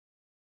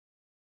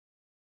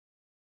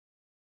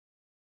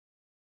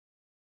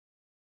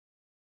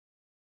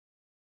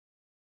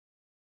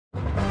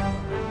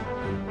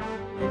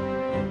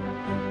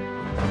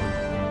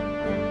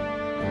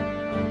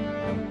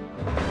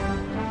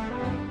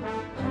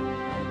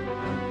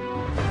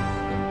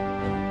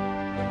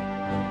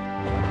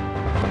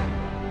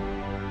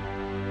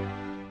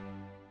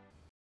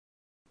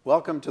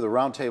Welcome to the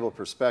Roundtable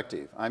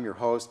Perspective. I'm your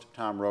host,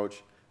 Tom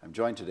Roach. I'm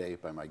joined today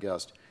by my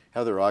guest,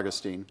 Heather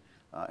Augustyn.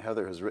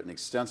 Heather has written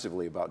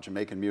extensively about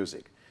Jamaican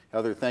music.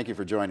 Heather, thank you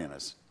for joining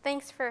us.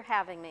 Thanks for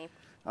having me.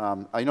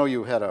 I know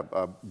you had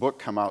a book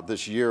come out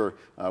this year,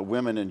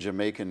 Women in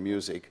Jamaican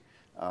Music.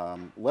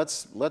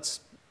 Let's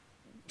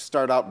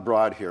start out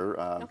broad here.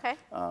 Okay.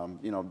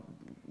 You know,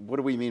 what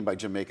do we mean by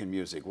Jamaican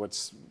music?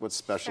 What's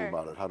special Sure.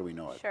 about it? How do we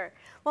know it? Sure.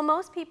 Well,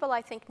 most people,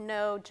 I think,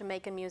 know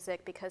Jamaican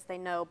music because they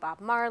know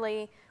Bob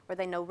Marley or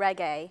they know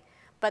reggae.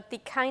 But the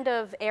kind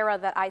of era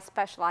that I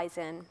specialize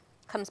in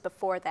comes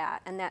before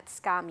that, and that's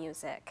ska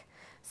music.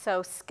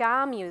 So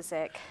ska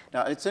music.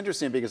 Now, it's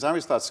interesting because I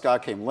always thought ska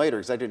came later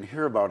because I didn't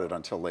hear about it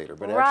until later.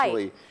 But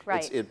actually,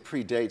 it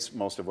predates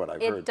most of what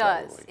I've heard. It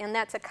does, probably. and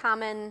that's a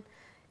common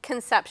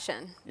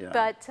conception.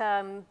 Yeah.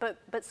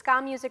 But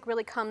ska music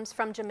really comes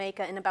from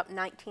Jamaica in about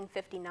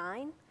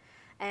 1959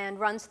 and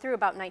runs through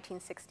about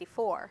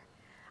 1964.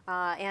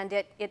 And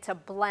it's a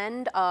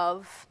blend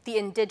of the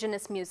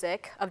indigenous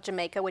music of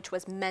Jamaica, which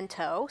was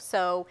mento.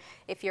 So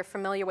if you're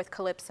familiar with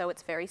calypso,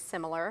 it's very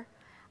similar.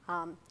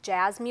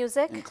 Jazz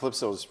music. And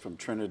calypso's from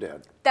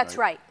Trinidad. That's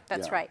right. Yeah.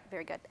 Right.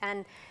 Very good.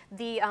 And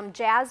the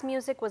jazz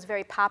music was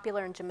very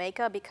popular in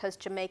Jamaica because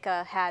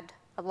Jamaica had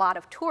a lot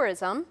of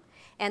tourism,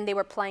 and they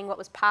were playing what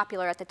was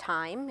popular at the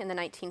time in the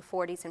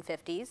 1940s and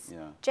 50s,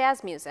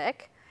 jazz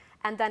music,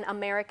 and then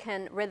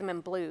American rhythm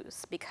and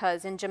blues,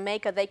 because in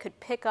Jamaica they could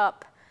pick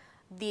up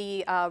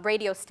the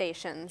radio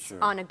stations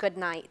on a good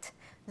night.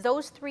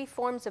 Those three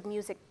forms of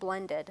music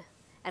blended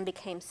and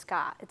became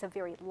ska. It's a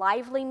very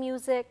lively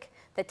music.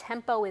 The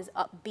tempo is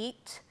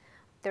upbeat.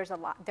 There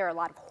are a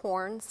lot of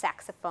horns,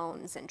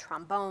 saxophones, and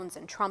trombones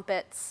and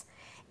trumpets,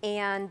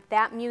 and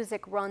that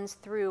music runs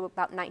through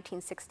about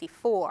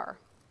 1964.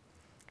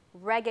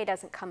 Reggae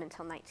doesn't come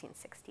until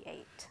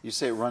 1968. You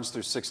say it runs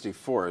through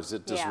 64. Is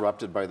it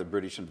disrupted by the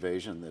British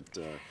invasion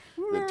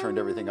that turned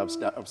everything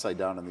upside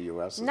down in the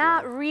U.S.?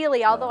 Not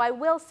really, although I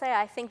will say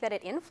I think that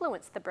it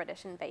influenced the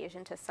British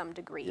invasion to some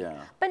degree.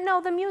 Yeah. But no,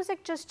 the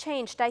music just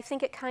changed. I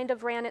think it kind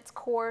of ran its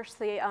course.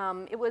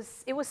 It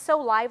was so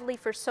lively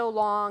for so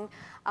long,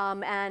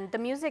 and the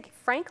music,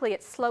 frankly,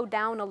 it slowed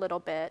down a little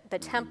bit, the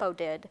tempo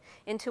did,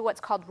 into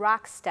what's called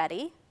rock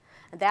steady.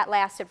 That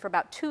lasted for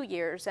about 2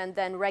 years, and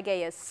then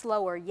reggae is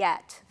slower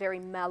yet, very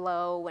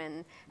mellow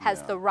and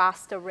has the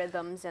Rasta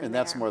rhythms in there. And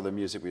that's more the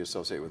music we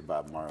associate with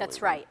Bob Marley.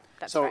 That's right.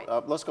 That's right.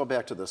 So let's go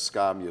back to the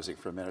ska music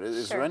for a minute.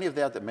 Is there any of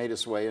that made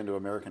its way into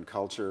American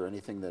culture, or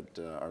anything that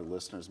our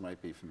listeners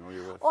might be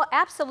familiar with? Well,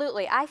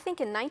 absolutely. I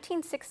think in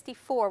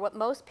 1964, what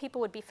most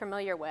people would be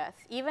familiar with,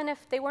 even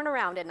if they weren't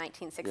around in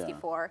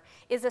 1964,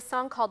 is a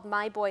song called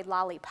My Boy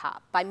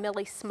Lollipop by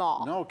Millie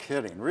Small. No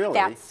kidding, really?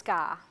 That's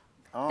ska.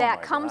 Oh,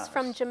 that comes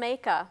from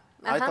Jamaica.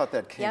 I thought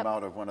that came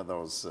out of one of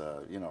those,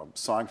 you know,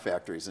 song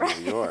factories in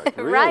New York.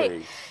 Really?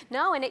 Right.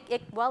 No, and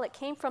it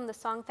came from the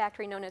song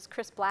factory known as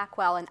Chris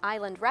Blackwell and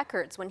Island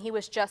Records when he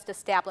was just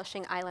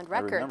establishing Island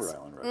Records. I remember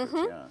Island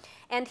Records, yeah.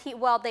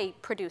 And they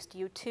produced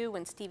U2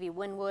 and Stevie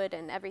Winwood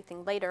and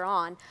everything later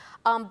on.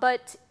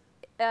 But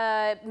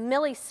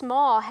Millie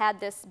Small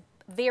had this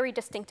very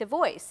distinctive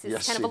voice.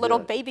 It's kind of a little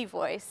baby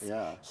voice.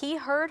 Yeah. He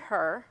heard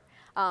her.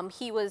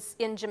 He was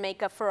in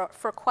Jamaica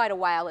for quite a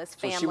while. His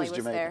family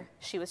was there.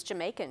 She was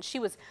Jamaican. She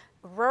was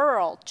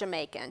rural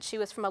Jamaican. She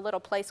was from a little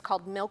place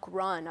called Milk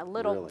Run, a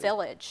little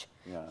village.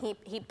 Yeah.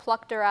 He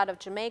plucked her out of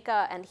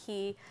Jamaica, and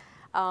he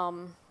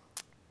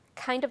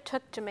kind of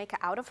took Jamaica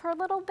out of her a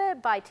little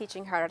bit by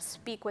teaching her how to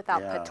speak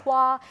without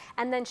patois,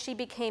 and then she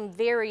became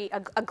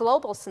a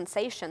global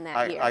sensation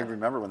that year. I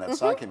remember when that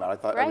song came out. I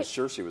thought I was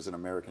sure she was an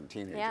American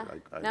teenager. Yeah.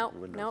 I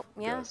wouldn't have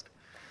guessed.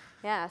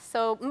 Yeah,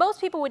 so most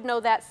people would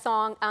know that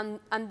song,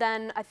 and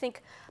then I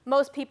think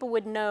most people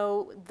would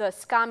know the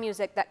ska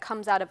music that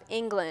comes out of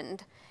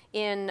England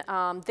in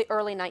the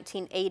early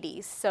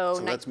 1980s. So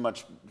that's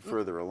much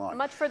further along.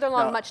 Much further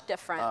along, much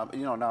different.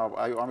 You know, now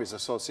I always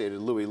associated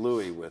Louie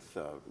Louie with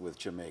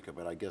Jamaica,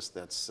 but I guess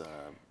that's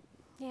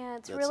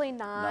it's really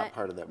not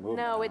part of that movement.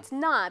 No, it's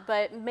not,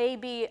 but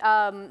maybe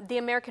the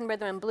American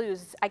rhythm and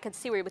blues, I could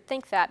see where you would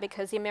think that,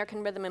 because the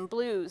American rhythm and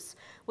blues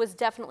was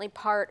definitely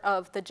part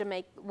of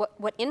the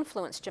what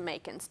influenced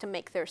Jamaicans to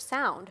make their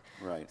sound.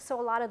 Right. So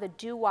a lot of the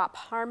doo-wop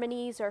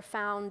harmonies are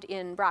found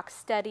in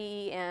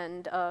rocksteady,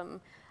 and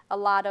a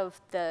lot of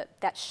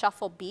that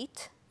shuffle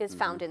beat is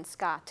found in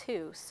ska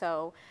too.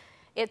 So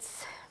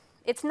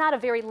it's not a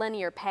very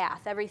linear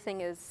path.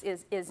 Everything is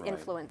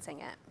influencing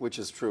it. Which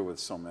is true with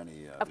so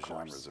many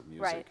genres of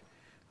music.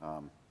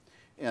 Right.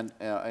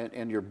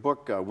 And your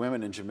book,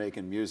 Women in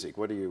Jamaican Music,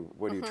 what are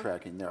you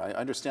tracking there? I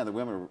understand that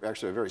women were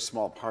actually a very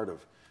small part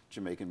of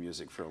Jamaican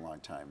music for a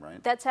long time,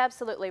 right? That's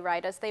absolutely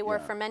right, as they were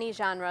for many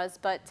genres.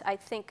 But I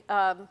think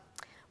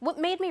what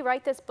made me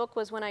write this book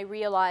was when I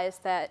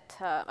realized that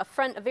a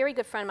very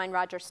good friend of mine,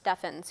 Roger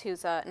Steffens,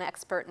 who's an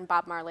expert in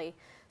Bob Marley,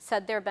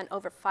 said there have been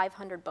over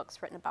 500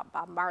 books written about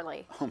Bob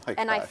Marley. Oh my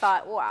and gosh. I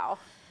thought, wow,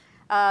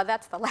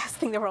 that's the last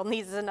thing the world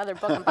needs is another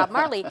book on Bob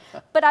Marley.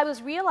 But I was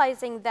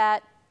realizing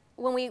that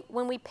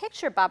when we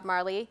picture Bob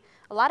Marley,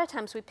 a lot of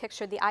times we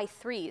picture the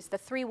I3s, the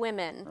three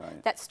women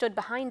that stood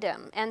behind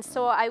him. And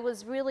so I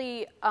was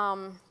really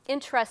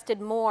interested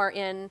more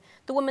in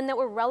the women that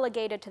were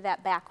relegated to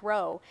that back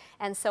row.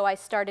 And so I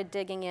started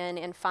digging in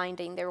and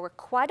finding there were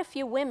quite a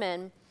few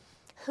women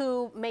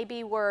who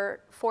maybe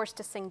were forced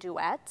to sing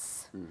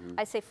duets.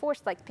 I say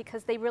forced like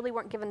because they really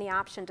weren't given the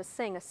option to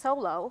sing a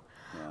solo.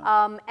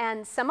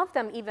 And some of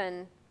them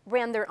even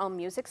ran their own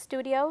music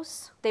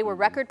studios. They were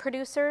record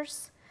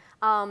producers.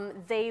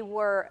 They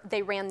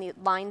ran the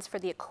lines for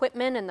the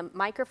equipment and the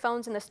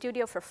microphones in the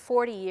studio for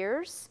 40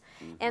 years.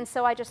 And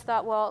so I just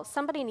thought, well,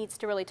 somebody needs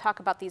to really talk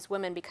about these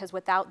women because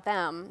without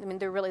them, I mean,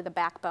 they're really the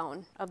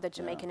backbone of the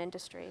Jamaican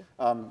industry.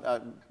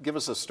 Give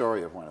us a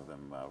story of one of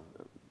them.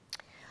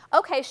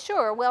 Okay,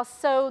 sure. Well,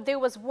 so there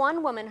was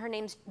one woman, her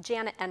name's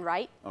Janet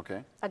Enright,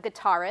 a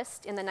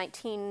guitarist in the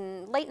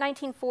late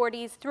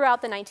 1940s,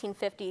 throughout the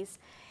 1950s.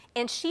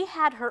 And she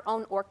had her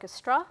own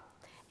orchestra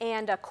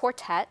and a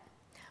quartet.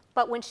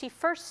 But when she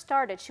first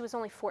started, she was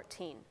only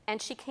 14, and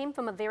she came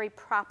from a very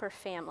proper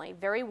family,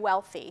 very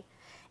wealthy.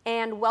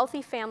 And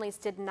wealthy families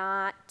did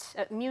not,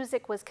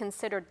 music was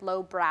considered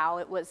lowbrow,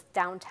 it was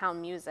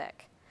downtown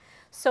music.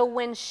 So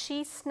when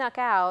she snuck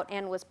out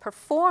and was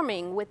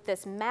performing with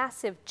this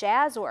massive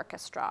jazz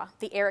orchestra,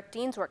 the Eric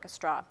Dean's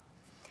Orchestra,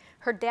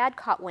 her dad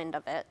caught wind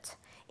of it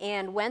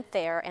and went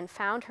there and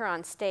found her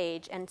on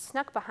stage and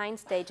snuck behind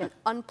stage and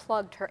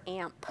unplugged her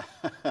amp.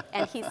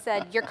 And he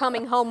said, "You're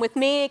coming home with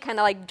me," kind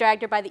of like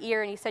dragged her by the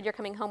ear, and he said, "You're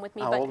coming home with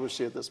me." How old was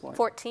she at this point?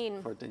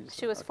 14. 14.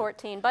 She was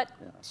 14, but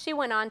she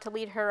went on to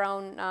lead her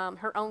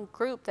own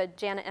group, the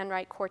Janet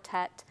Enright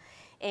Quartet.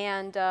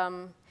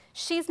 And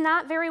she's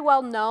not very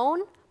well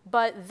known,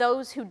 but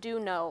those who do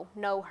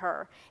know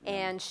her.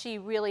 And she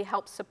really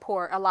helped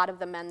support a lot of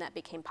the men that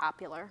became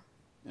popular.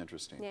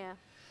 Interesting. Yeah.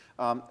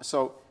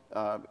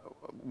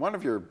 One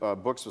of your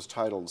books was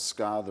titled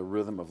 "Ska: The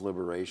Rhythm of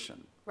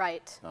Liberation."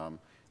 Right.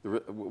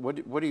 What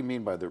do you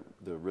mean by the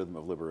rhythm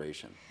of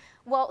liberation?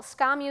 Well,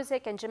 ska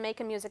music and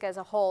Jamaican music as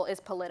a whole is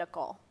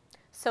political.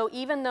 So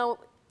even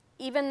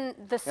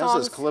the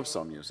songs... As is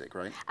calypso music,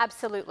 right?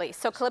 Absolutely.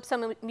 So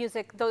calypso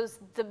music,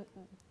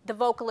 the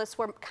vocalists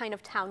were kind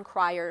of town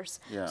criers.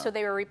 Yeah. So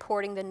they were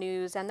reporting the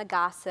news and the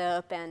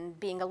gossip and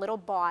being a little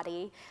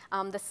bawdy.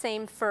 The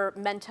same for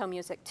mento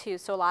music too.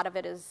 So a lot of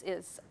it is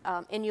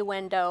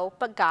innuendo,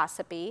 but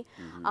gossipy,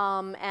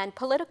 and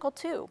political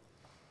too.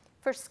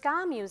 For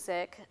ska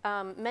music,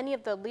 many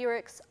of the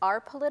lyrics are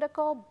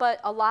political, but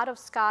a lot of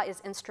ska is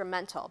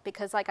instrumental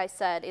because, like I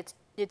said,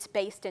 it's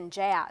based in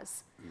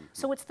jazz.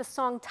 So it's the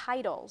song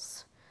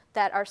titles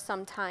that are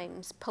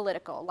sometimes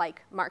political,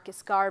 like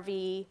Marcus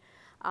Garvey,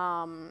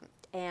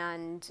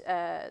 and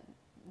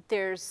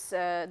there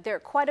are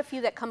quite a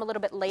few that come a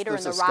little bit later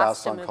in the Rasta movement. There's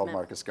a ska song called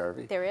Marcus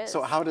Garvey? There is.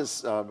 So how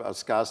does a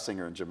ska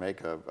singer in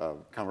Jamaica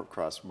come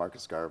across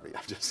Marcus Garvey?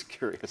 I'm just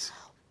curious.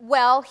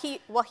 Well, he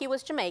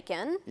was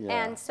Jamaican,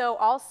 and so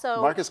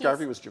also Marcus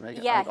Garvey was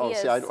Jamaican. Yeah, he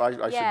is. See, I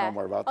should know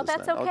more about this. Oh,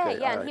 that's then. okay.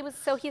 Yeah, right.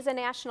 and he's a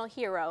national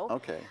hero.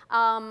 Okay.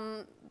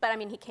 But I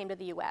mean, he came to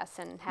the U.S.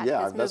 and had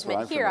that's his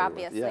movement here,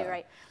 obviously, yeah.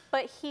 right?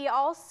 But he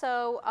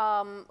also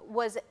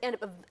was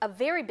a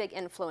very big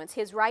influence.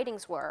 His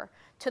writings were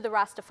to the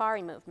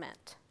Rastafari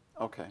movement.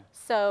 Okay.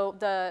 So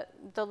the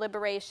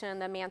liberation,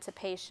 the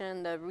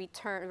emancipation, the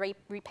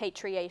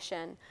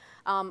repatriation.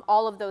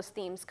 All of those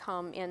themes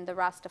come in the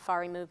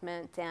Rastafari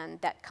movement, and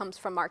that comes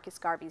from Marcus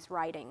Garvey's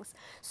writings.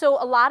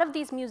 So a lot of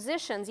these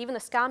musicians, even the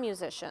ska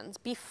musicians,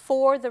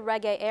 before the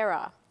reggae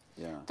era,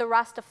 the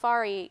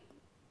Rastafari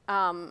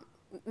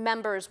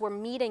members were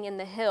meeting in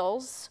the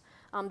hills.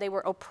 They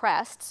were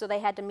oppressed, so they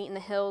had to meet in the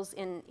hills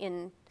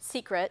in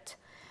secret.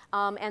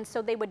 And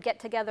so they would get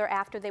together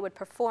after they would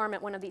perform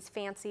at one of these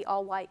fancy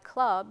all-white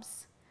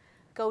clubs,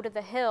 go to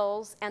the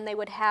hills, and they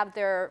would have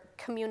their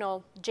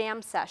communal jam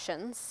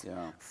sessions,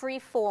 free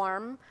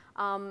form,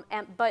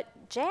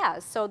 but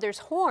jazz. So there's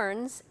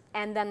horns,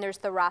 and then there's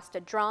the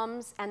Rasta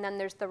drums, and then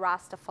there's the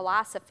Rasta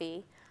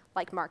philosophy,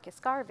 like Marcus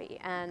Garvey,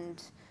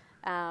 and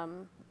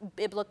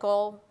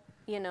biblical,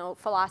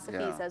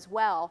 philosophies as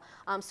well.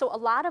 So a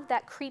lot of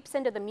that creeps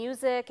into the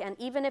music, and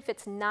even if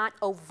it's not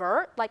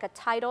overt, like a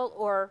title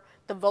or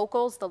the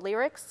vocals, the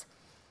lyrics,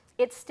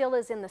 it still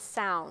is in the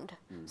sound.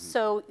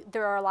 So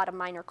there are a lot of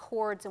minor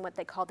chords and what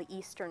they call the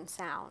Eastern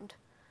sound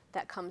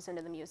that comes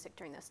into the music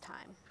during this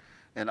time.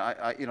 And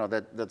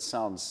that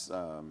sounds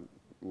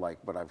like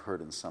what I've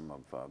heard in some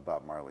of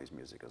Bob Marley's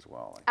music as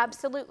well.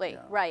 Absolutely,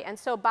 right. And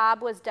so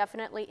Bob was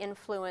definitely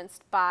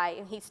influenced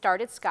by, he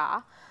started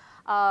ska,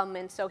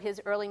 and so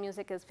his early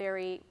music is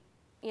very,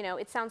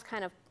 it sounds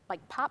kind of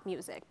like pop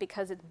music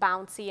because it's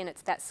bouncy and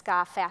it's that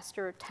ska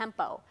faster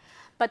tempo.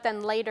 But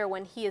then later,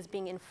 when he is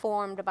being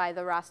informed by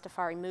the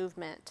Rastafari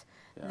movement,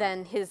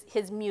 then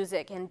his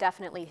music and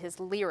definitely his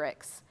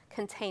lyrics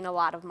contain a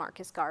lot of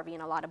Marcus Garvey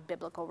and a lot of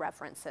biblical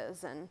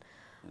references. And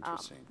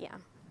interesting.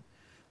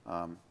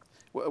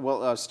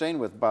 Well, staying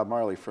with Bob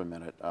Marley for a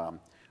minute,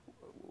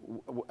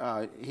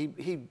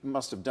 he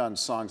must have done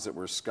songs that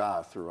were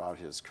ska throughout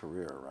his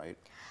career, right?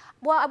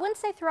 Well, I wouldn't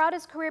say throughout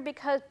his career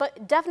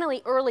but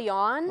definitely early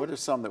on. What are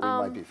some that we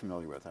might be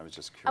familiar with? I was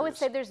just curious. I would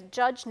say there's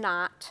Judge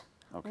Not,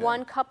 Okay.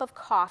 One Cup of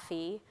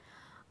Coffee.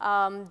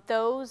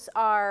 Those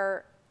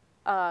are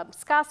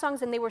ska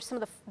songs, and they were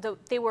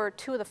they were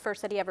two of the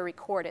first that he ever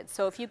recorded.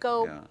 So if you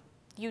go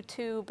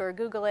YouTube or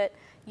Google it,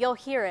 you'll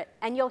hear it,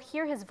 and you'll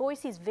hear his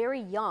voice. He's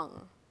very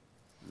young.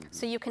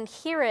 So you can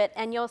hear it,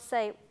 and you'll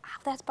say, wow,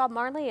 that's Bob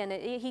Marley, and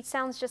he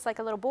sounds just like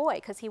a little boy,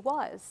 because he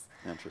was.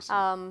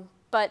 Interesting.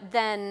 But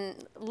then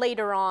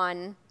later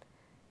on,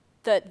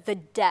 the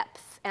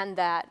depth and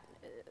that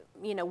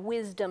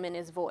wisdom in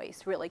his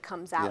voice really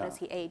comes out as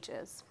he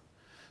ages.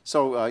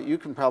 So you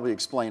can probably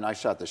explain I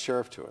Shot the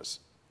Sheriff to us.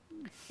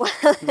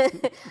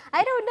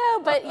 I don't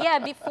know, but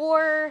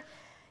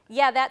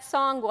that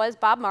song was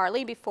Bob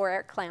Marley before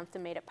Eric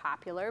Clapton made it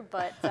popular,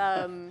 but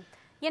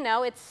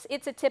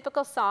it's a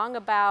typical song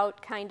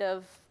about kind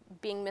of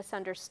being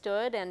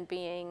misunderstood and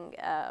being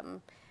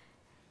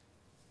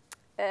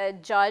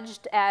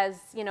judged as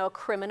a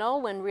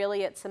criminal when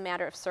really it's a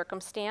matter of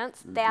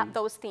circumstance.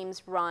 Those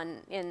themes run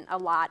in a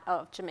lot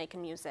of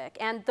Jamaican music,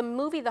 and the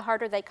movie The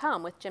Harder They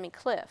Come with Jimmy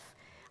Cliff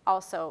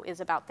also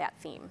is about that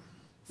theme.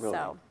 Really?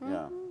 So,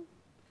 yeah.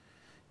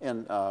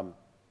 And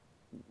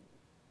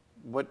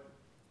what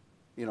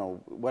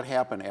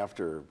happened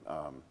after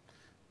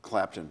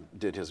Clapton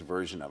did his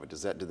version of it?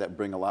 Did that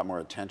bring a lot more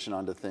attention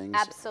onto things?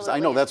 Absolutely. I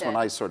know that's when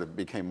I sort of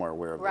became more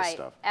aware of this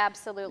stuff.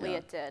 Absolutely,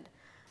 it did.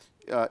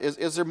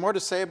 Is there more to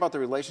say about the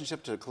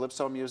relationship to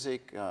calypso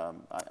music?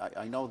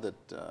 I know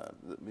that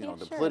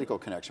the political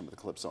connection with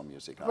the calypso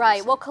music. Obviously.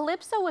 Right. Well,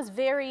 calypso was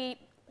very.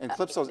 And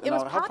calypso.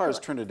 How far is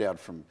Trinidad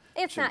from?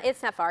 It's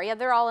not far. Yeah,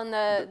 they're all in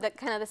the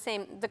kind of the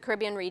same, the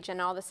Caribbean region,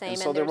 all the same. And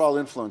so they're all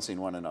influencing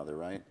one another,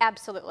 right?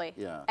 Absolutely.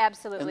 Yeah.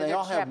 Absolutely. And they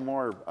all have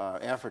more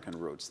African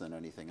roots than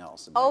anything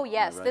else. Oh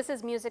yes, right? This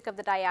is music of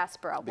the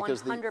diaspora,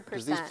 100%.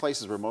 Because these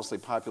places were mostly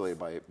populated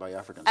by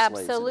African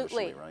slaves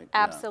initially, right?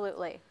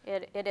 Absolutely.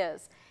 It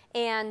is.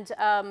 And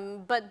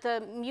but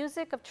the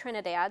music of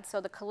Trinidad, so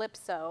the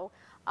calypso,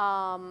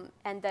 and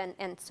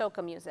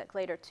soca music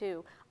later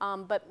too.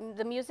 But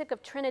the music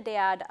of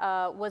Trinidad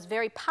was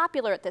very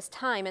popular at this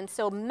time, and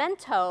so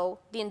mento,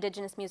 the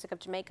indigenous music of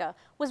Jamaica,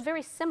 was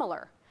very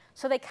similar.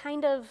 So they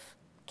kind of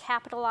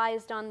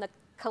capitalized on the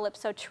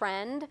calypso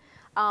trend,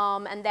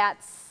 and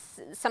that's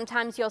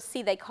sometimes you'll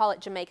see they call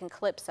it Jamaican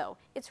calypso.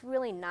 It's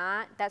really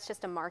not. That's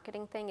just a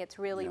marketing thing. It's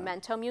really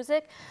mento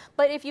music.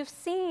 But if you've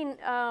seen,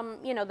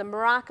 the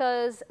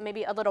maracas,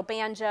 maybe a little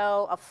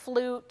banjo, a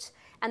flute,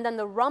 and then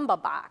the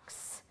rumba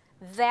box,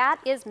 that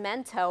is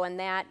mento, and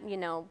that,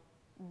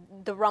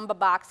 the rumba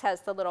box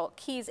has the little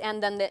keys,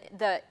 and then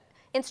the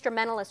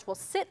instrumentalist will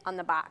sit on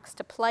the box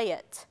to play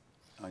it.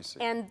 I see.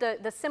 And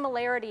the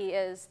similarity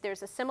is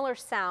there's a similar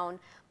sound,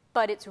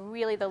 but it's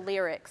really the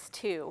lyrics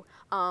too.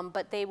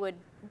 But they would,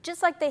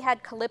 just like they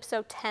had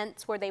calypso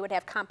tents where they would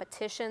have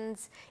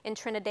competitions in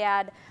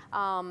Trinidad,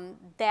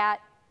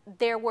 that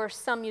there were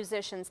some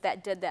musicians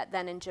that did that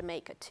then in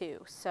Jamaica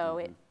too. So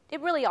it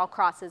really all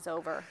crosses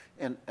over.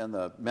 And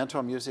the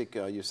mento music,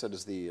 you said,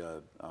 is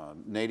the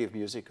native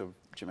music of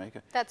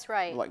Jamaica? That's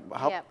right. Like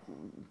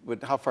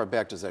how far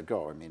back does that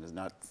go? I mean, is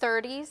not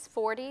 30s,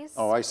 40s.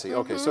 Oh, I see.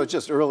 Okay, so it's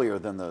just earlier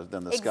than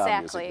the ska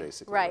music,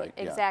 basically. Right.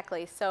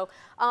 Exactly. So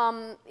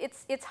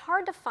it's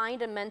hard to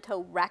find a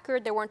mento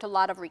record. There weren't a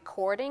lot of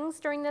recordings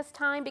during this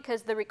time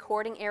because the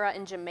recording era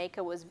in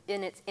Jamaica was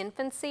in its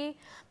infancy.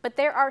 But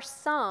there are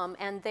some,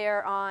 and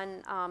they're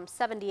on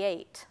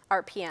 78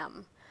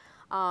 RPM.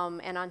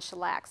 And on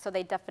shellac, so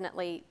they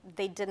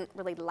didn't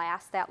really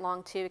last that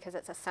long too because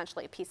it's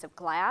essentially a piece of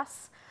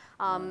glass.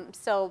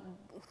 So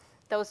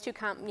those two,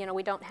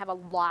 we don't have a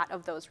lot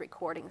of those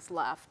recordings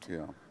left.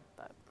 Yeah.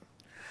 But.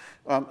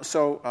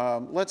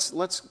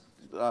 Let's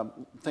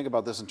think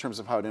about this in terms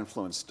of how it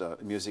influenced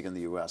music in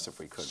the U.S. if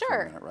we could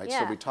for a minute, right?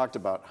 Yeah. So we talked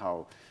about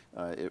how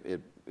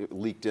it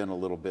leaked in a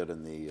little bit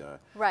in the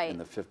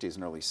 50s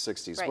and early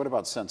 60s. Right. What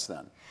about since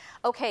then?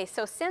 Okay,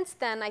 so since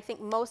then, I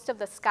think most of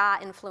the ska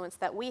influence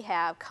that we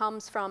have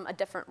comes from a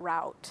different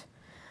route.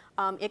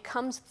 It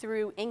comes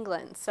through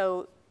England.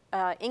 So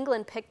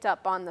England picked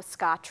up on the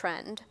ska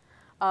trend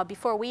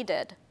before we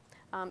did.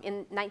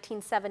 In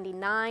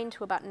 1979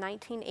 to about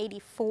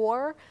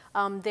 1984,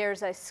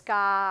 there's a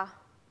ska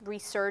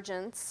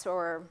resurgence,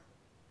 or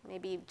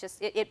maybe just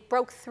it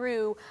broke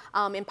through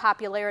in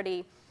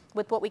popularity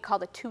with what we call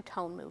the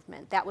two-tone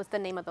movement. That was the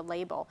name of the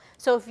label.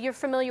 So if you're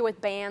familiar with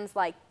bands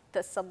like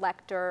the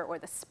Selector or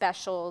the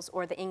Specials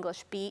or the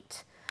English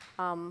Beat,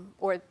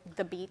 or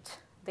the Beat,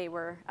 they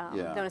were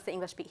known as the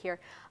English Beat here,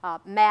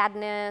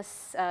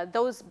 Madness,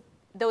 those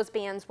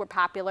bands were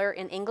popular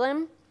in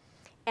England.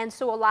 And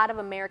so a lot of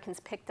Americans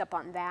picked up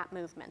on that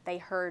movement. They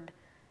heard,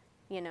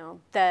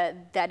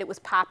 that it was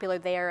popular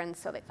there, and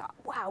so they thought,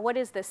 wow, what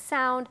is this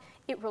sound?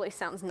 It really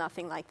sounds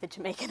nothing like the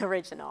Jamaican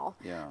original.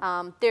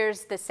 Yeah.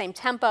 There's the same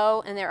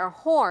tempo, and there are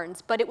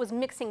horns, but it was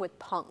mixing with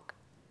punk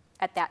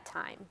at that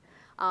time.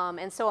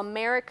 And so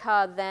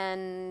America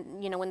then,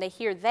 you know, when they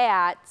hear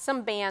that,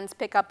 some bands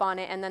pick up on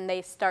it and then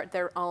they start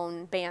their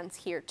own bands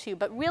here too.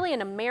 But really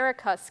in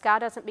America, ska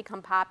doesn't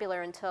become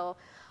popular until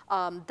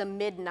the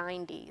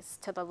mid-90s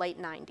to the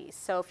late 90s.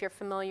 So if you're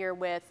familiar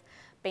with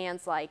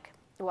bands like,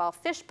 well,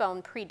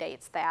 Fishbone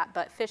predates that,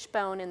 but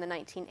Fishbone in the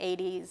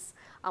 1980s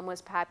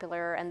was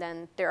popular, and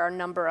then there are a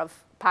number of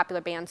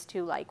popular bands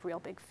too, like Real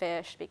Big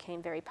Fish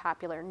became very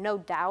popular. No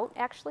Doubt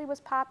actually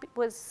was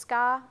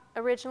ska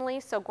originally,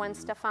 so Gwen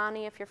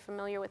Stefani, if you're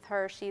familiar with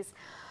her, she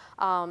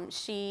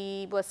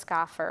was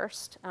ska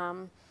first.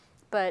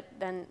 But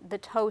then the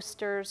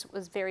Toasters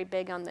was very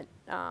big on the,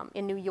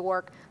 in New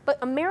York. But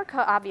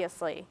America,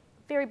 obviously,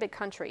 very big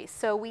country,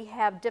 so we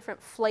have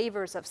different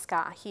flavors of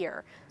ska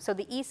here. So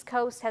the East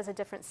Coast has a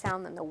different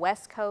sound than the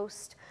West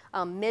Coast.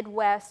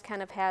 Midwest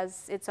kind of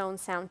has its own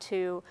sound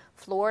too.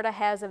 Florida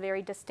has a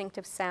very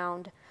distinctive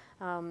sound.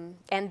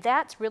 And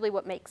that's really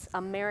what makes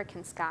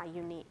American ska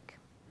unique.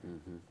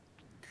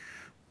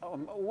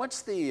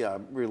 What's the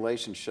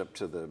relationship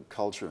to the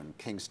culture in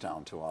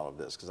Kingstown to all of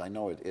this? Because I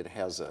know it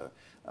has a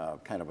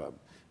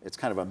it's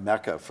kind of a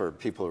mecca for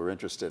people who are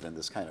interested in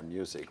this kind of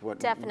music.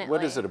 Definitely.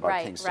 What is it about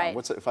Right, Kingstown?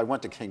 right. If I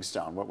went to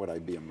Kingstown, what would I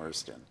be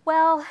immersed in?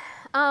 Well,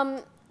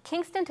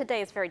 Kingston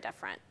today is very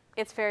different.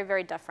 It's very,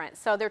 very different.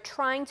 So they're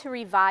trying to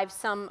revive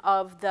some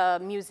of the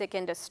music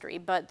industry,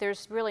 but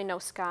there's really no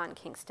ska in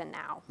Kingston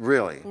now.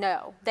 Really?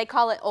 No. They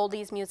call it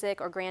oldies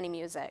music or granny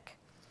music.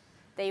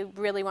 They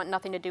really want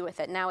nothing to do with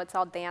it. Now it's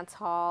all dance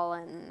hall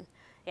and,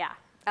 yeah.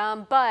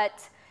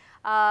 But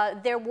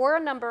there were a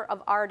number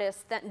of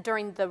artists that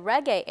during the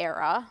reggae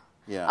era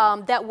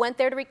that went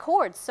there to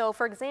record. So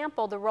for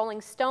example, the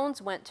Rolling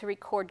Stones went to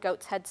record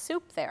Goat's Head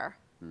Soup there.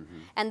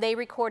 And they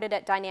recorded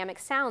at Dynamic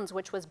Sounds,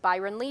 which was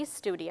Byron Lee's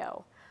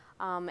studio.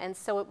 And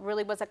so it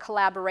really was a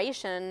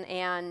collaboration,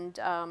 and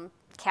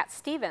Cat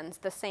Stevens,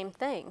 the same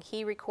thing.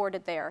 He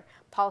recorded there.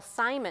 Paul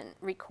Simon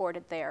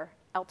recorded there.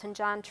 Elton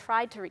John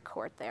tried to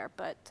record there,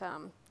 but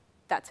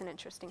that's an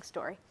interesting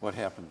story. What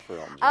happened for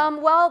Elton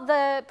John? Well,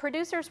 the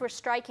producers were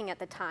striking at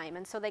the time,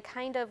 and so they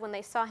kind of, when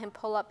they saw him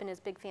pull up in his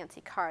big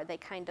fancy car, they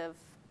kind of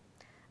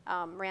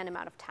ran him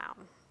out of town.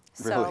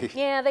 So, really?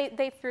 Yeah,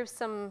 they threw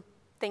some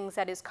things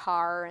at his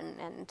car,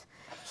 and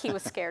he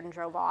was scared and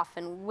drove off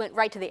and went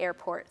right to the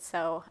airport.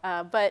 So,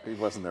 but He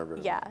wasn't there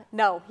very long.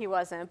 No, he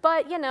wasn't.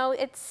 But you know,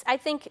 I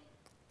think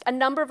a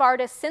number of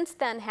artists since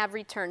then have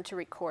returned to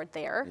record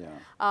there,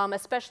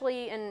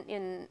 especially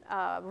in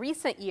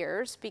recent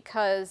years,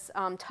 because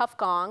Tough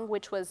Gong,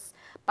 which was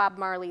Bob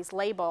Marley's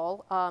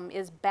label,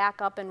 is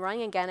back up and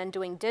running again and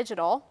doing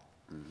digital.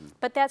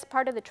 But that's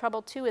part of the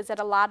trouble too, is that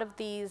a lot of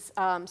these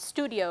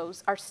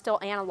studios are still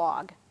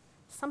analog.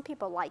 Some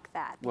people like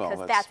that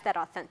because that's that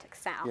authentic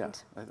sound.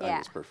 Yeah, I think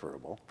it's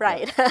preferable.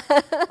 Right.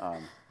 Yeah.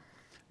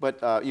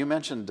 But you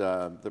mentioned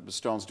the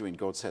Stones doing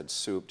Goat's Head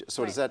Soup.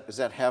 So does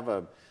that have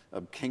a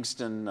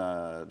Kingston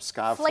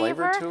ska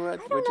flavor to it?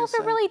 I don't know if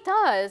it really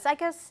does. I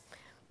guess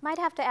might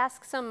have to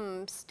ask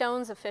some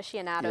Stones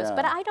aficionados,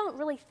 but I don't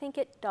really think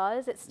it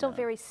does. It's still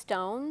very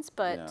Stones,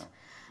 but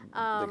they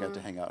got to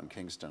hang out in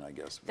Kingston, I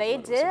guess. They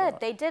did.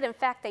 They did. In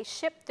fact, they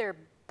shipped their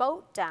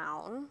boat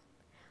down.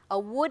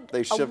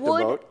 They shipped a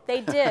boat?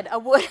 They did. A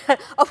wood.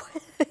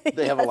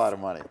 They have a lot of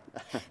money.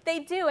 They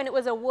do, and it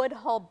was a wood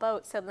hull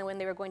boat, so then when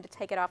they were going to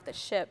take it off the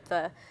ship,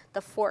 the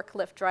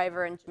forklift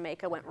driver in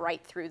Jamaica went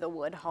right through the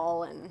wood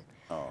hull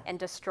and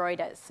destroyed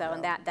it. So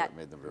and that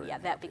made them very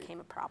unhappy. that became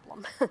a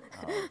problem.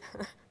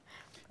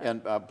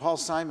 And Paul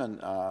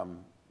Simon,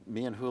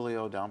 Me and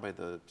Julio down by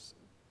the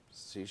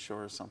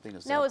seashore or something?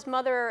 No, it was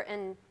Mother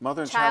and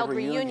Child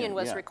Reunion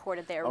was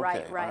recorded there.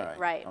 Okay,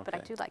 right. But I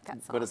do like that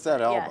song. But it's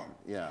that album,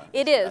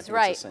 It is,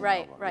 right.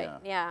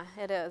 Yeah,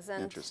 it is.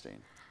 And interesting.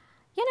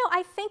 you know,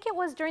 I think it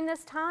was during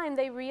this time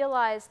they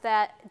realized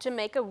that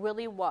Jamaica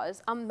really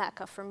was a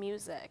mecca for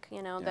music.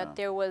 You know, that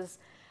there was,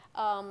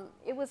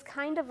 it was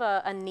kind of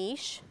a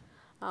niche.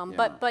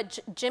 But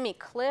Jimmy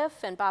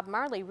Cliff and Bob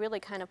Marley really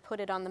kind of put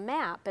it on the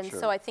map. And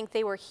so I think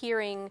they were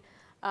hearing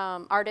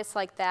artists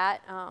like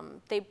that.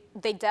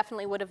 They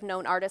definitely would have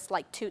known artists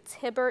like Toots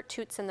Hibbert,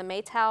 Toots and the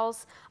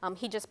Maytals.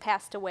 He just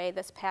passed away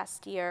this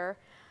past year,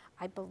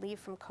 I believe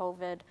from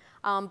COVID.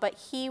 But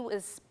he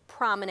was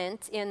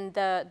prominent in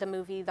the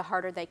movie The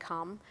Harder They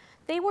Come.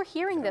 They were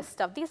hearing this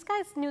stuff. These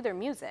guys knew their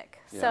music.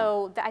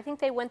 So I think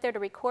they went there to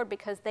record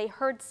because they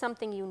heard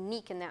something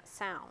unique in that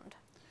sound.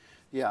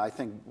 Yeah, I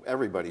think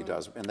everybody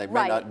does, and they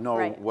may not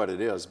know what it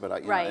is,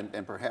 but you know,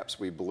 and perhaps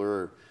we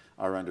blur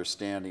our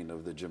understanding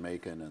of the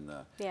Jamaican and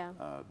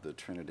the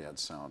Trinidad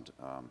sound.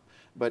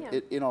 But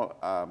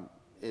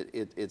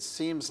it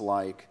seems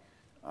like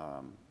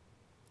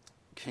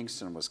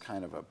Kingston was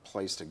kind of a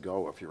place to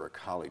go if you were a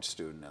college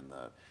student in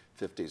the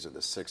 50s or the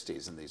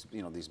 60s,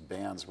 and these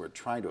bands were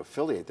trying to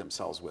affiliate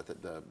themselves with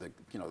it. The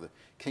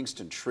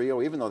Kingston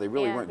Trio, even though they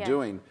really weren't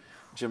doing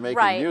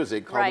Jamaican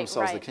music, called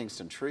themselves the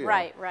Kingston Trio.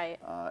 Right, right.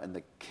 And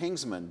the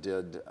Kingsmen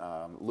did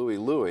Louie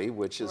Louie,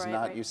 which is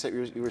not,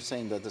 you were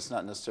saying that it's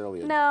not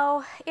necessarily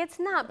no, it's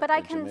not, but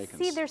I can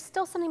see there's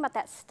still something about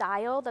that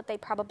style that they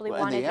probably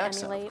wanted and the to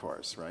accent, emulate. Of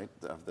course, right?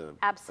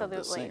 Absolutely,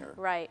 of the singer.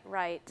 Right,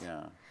 right.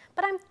 Yeah.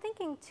 But I'm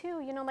thinking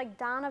too, you know, like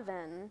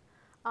Donovan,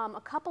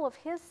 a couple of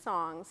his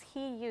songs,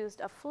 he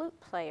used a flute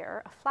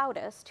player, a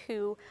flautist,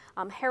 who,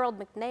 Harold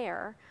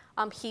McNair,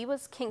 he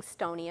was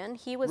Kingstonian.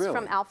 He was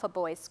from Alpha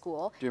Boys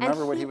School. Do you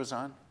remember what he was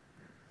on?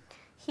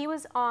 He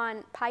was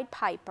on Pied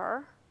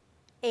Piper,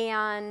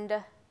 and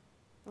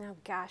oh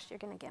gosh, you're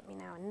gonna get me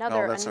now.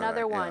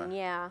 Another one,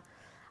 yeah.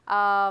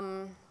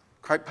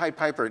 Pied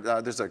Piper.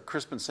 There's a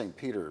Crispin St.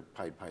 Peter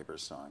Pied Piper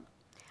song.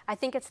 I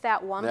think it's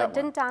that one, but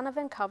didn't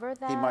Donovan cover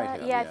that? He might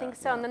have. Yeah, I think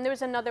so. Yeah. And then there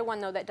was another one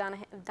though that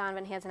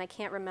Donovan has, and I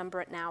can't remember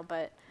it now,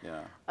 but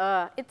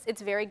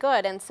it's very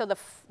good. And so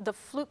the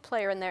flute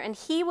player in there, and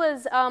he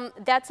was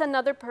that's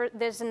another.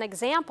 There's an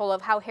example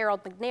of how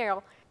Harold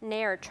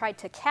McNair tried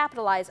to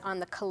capitalize on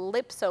the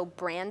calypso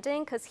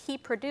branding because he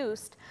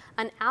produced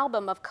an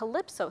album of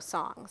calypso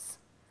songs.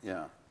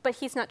 Yeah. But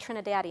he's not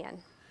Trinidadian.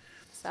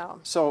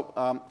 So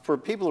for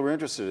people who are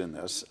interested in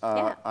this,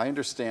 I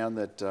understand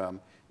that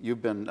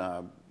you've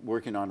been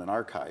working on an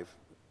archive.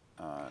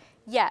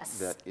 Yes,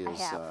 that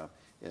is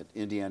at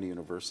Indiana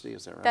University,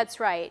 is that right? That's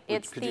right.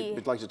 Would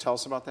you like to tell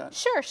us about that?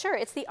 Sure, sure.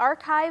 It's the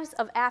Archives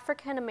of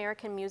African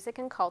American Music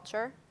and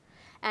Culture,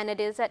 and it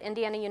is at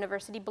Indiana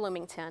University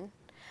Bloomington.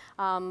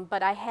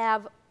 But I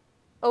have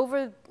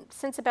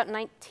since about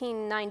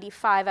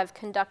 1995, I've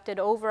conducted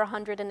over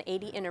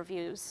 180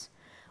 interviews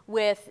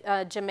with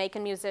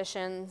Jamaican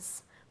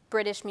musicians,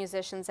 British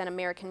musicians, and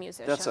American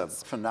musicians. That's a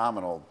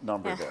phenomenal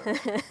number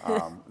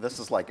there. This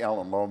is like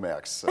Alan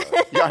Lomax.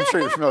 Yeah, I'm sure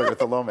you're familiar with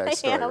the Lomax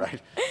story,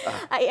 right?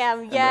 I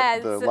am, yeah.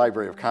 The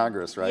Library of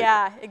Congress, right?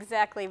 Yeah,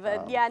 exactly.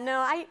 But yeah,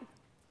 no,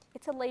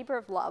 it's a labor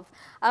of love.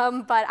 How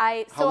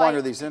long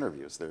are these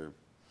interviews?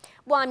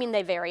 Well, I mean,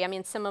 they vary. I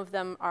mean, some of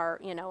them are,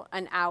 you know,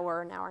 an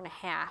hour and a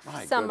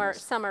half. Some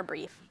are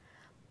brief.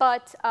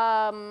 But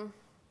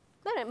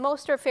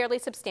most are fairly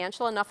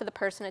substantial, enough for the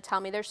person to tell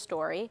me their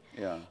story.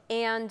 Yeah.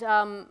 And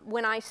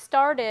when I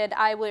started,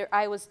 I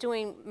was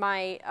doing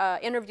my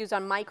interviews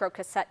on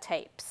microcassette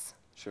tapes.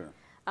 Sure.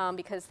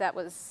 Because that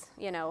was,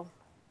 you know,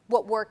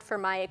 what worked for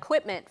my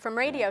equipment from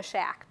Radio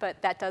Shack, but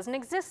that doesn't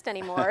exist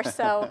anymore.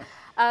 So,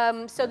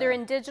 they're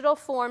in digital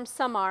form,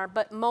 some are,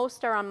 but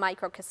most are on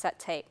microcassette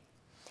tape.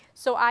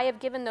 So I have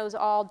given those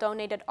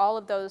donated all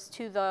of those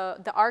to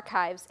the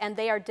archives, and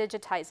they are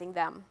digitizing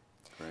them.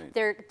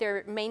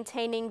 They're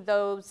maintaining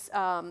those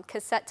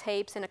cassette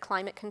tapes in a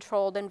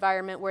climate-controlled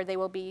environment where they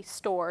will be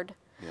stored.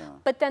 Yeah.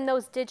 But then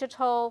those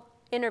digital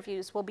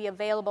interviews will be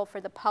available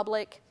for the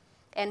public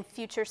and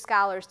future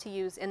scholars to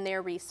use in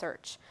their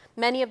research.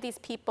 Many of these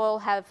people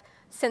have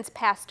since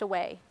passed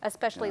away,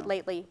 especially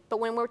lately. But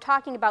when we're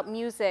talking about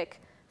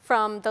music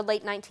from the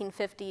late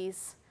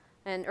 1950s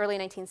and early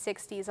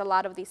 1960s, a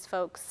lot of these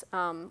folks,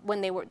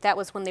 that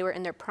was when they were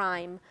in their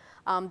prime,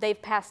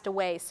 they've passed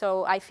away.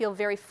 So I feel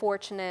very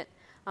fortunate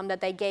that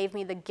they gave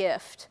me the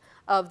gift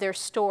of their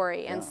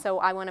story, and so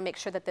I want to make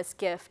sure that this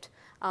gift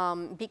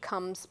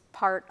becomes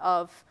part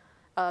of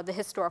the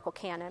historical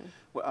canon.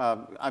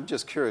 Well, I'm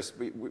just curious,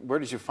 where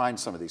did you find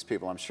some of these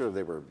people? I'm sure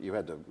you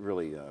had to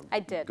really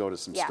go to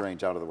some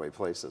strange, out-of-the-way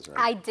places, right?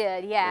 I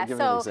did, yeah. Give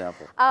me an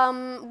example.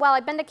 Well,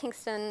 I've been to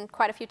Kingston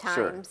quite a few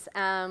times,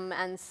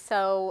 and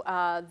so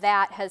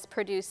that has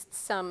produced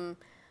some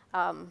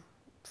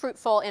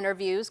fruitful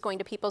interviews, going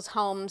to people's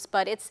homes,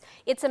 but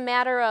it's a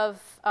matter of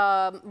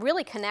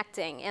really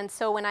connecting. And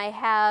so when I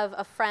have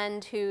a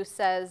friend who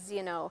says,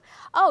 you know,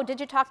 oh, did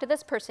you talk to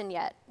this person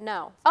yet?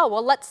 No. Oh,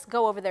 well, let's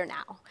go over there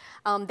now.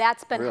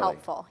 That's been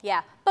helpful,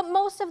 yeah. But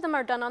most of them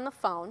are done on the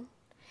phone,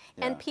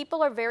 and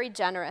people are very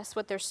generous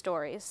with their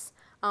stories.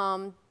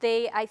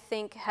 They, I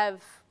think,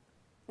 have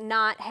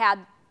not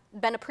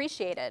been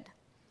appreciated.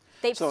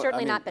 They've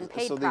certainly not been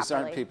paid properly. So these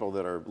aren't people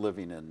that are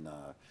living in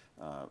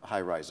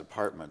high-rise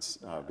apartments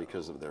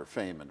because of their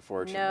fame and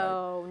fortune.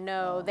 No, right?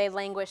 No, they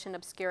languish in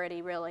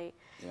obscurity, really.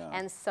 Yeah.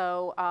 And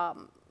so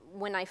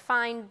when I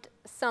find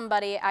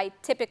somebody, I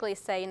typically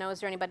say, you know,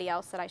 is there anybody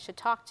else that I should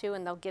talk to?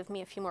 And they'll give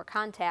me a few more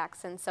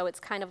contacts. And so it's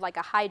kind of like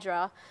a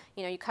hydra.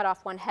 You know, you cut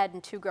off one head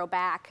and two grow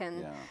back.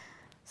 And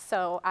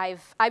so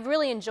I've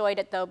really enjoyed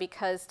it, though,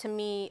 because to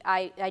me,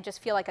 I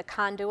just feel like a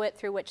conduit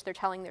through which they're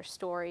telling their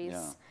stories.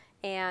 Yeah.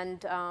 And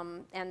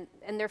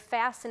they're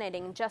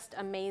fascinating, just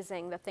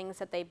amazing, the things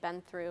that they've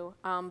been through.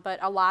 But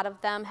a lot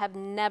of them have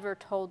never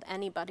told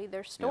anybody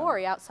their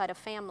story outside of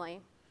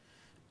family.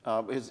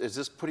 Is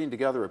this putting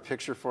together a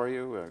picture for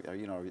you?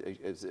 You know,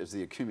 is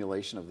the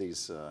accumulation of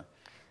these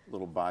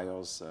little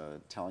bios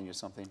telling you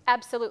something?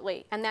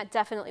 Absolutely, and that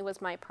definitely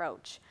was my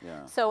approach.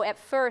 Yeah. So at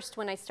first,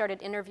 when I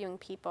started interviewing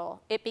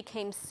people, it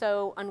became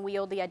so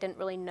unwieldy, I didn't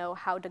really know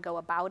how to go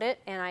about it,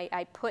 and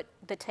I put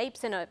the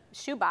tapes in a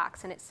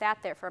shoebox, and it sat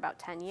there for about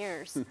 10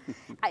 years.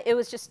 It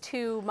was just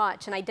too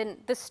much, and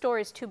this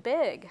story's too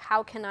big.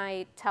 How can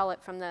I tell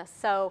it from this?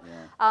 So,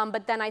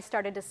 but then I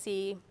started to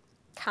see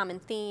common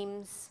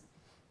themes,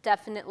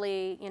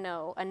 definitely, you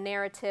know, a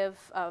narrative,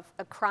 of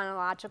a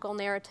chronological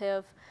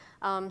narrative.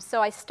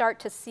 So I start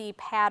to see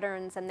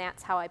patterns, and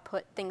that's how I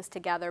put things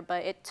together,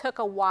 but it took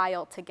a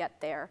while to get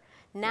there.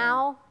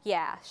 Now,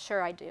 yeah,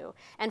 sure I do.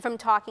 And from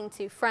talking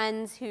to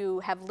friends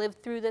who have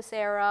lived through this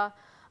era,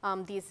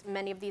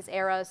 many of these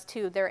eras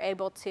too, they're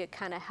able to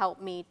kind of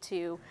help me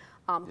to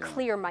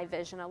clear my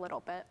vision a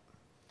little bit.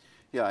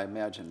 Yeah, I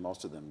imagine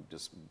most of them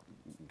just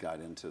got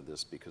into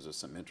this because of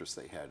some interest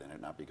they had in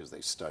it, not because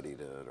they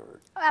studied it or...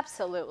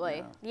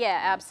 Absolutely. Yeah,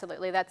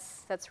 absolutely.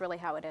 That's really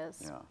how it is.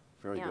 Yeah,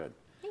 very good.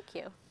 Thank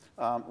you.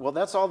 Well,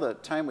 that's all the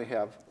time we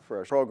have for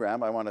our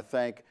program. I want to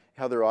thank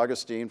Heather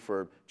Augustyn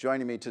for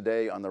joining me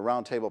today on the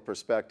Roundtable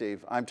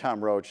Perspective. I'm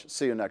Tom Roach.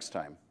 See you next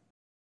time.